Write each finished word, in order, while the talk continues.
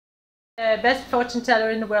Best fortune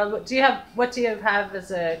teller in the world. What do you have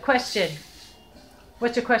as a question?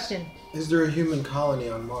 What's your question? Is there a human colony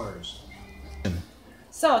on Mars?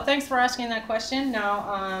 So thanks for asking that question.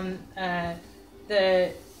 Now,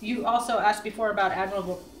 you also asked before about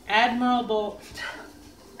admirable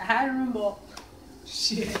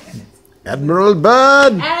shit. Admiral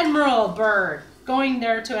Bud! Admiral Byrd going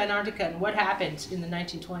there to Antarctica and what happened in the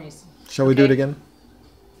 1920s. Shall we do it again?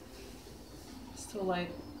 Still like,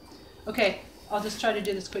 okay, I'll just try to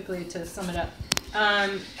do this quickly to sum it up.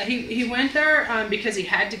 He went there because he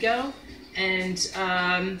had to go, and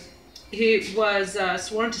he was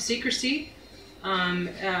sworn to secrecy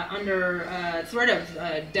under threat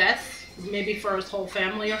of death, maybe for his whole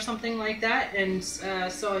family or something like that. And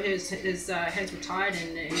so his hands were tied,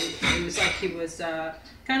 and it was like he was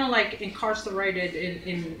kind of like incarcerated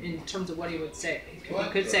in terms of what he would say. He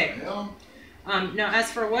could say. Now,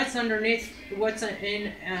 as for what's underneath, what's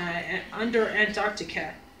in under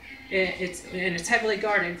Antarctica, it's heavily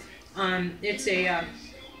guarded. It's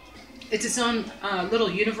its own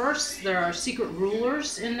little universe. There are secret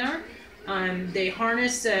rulers in there. They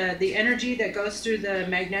harness the energy that goes through the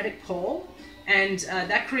magnetic pole, and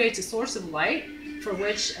that creates a source of light for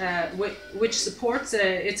which supports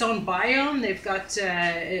its own biome. They've got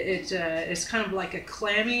it's kind of like a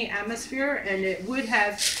clammy atmosphere, and it would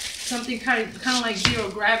have something kind of like zero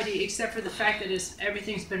gravity, except for the fact that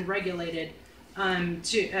everything's been regulated.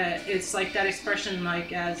 It's like that expression,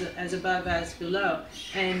 like as above as below.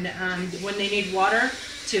 And when they need water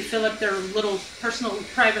to fill up their little personal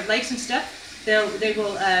private lakes and stuff, they'll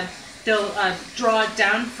draw it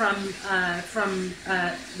down from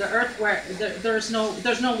the earth where there's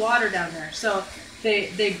no water down there. So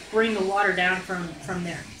they bring the water down from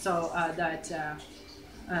there. So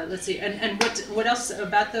let's see, and what else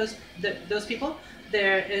about those people?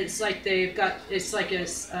 They're the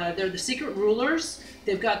secret rulers.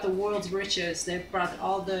 They've got the world's riches. They've brought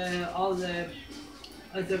all the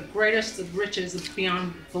greatest of riches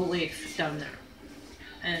beyond belief down there.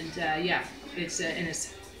 And yeah, it's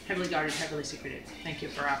heavily guarded, heavily secreted. Thank you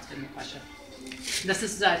for asking the question. This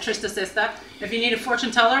is Trista Sesta. If you need a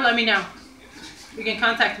fortune teller, let me know. You can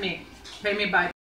contact me. Pay me by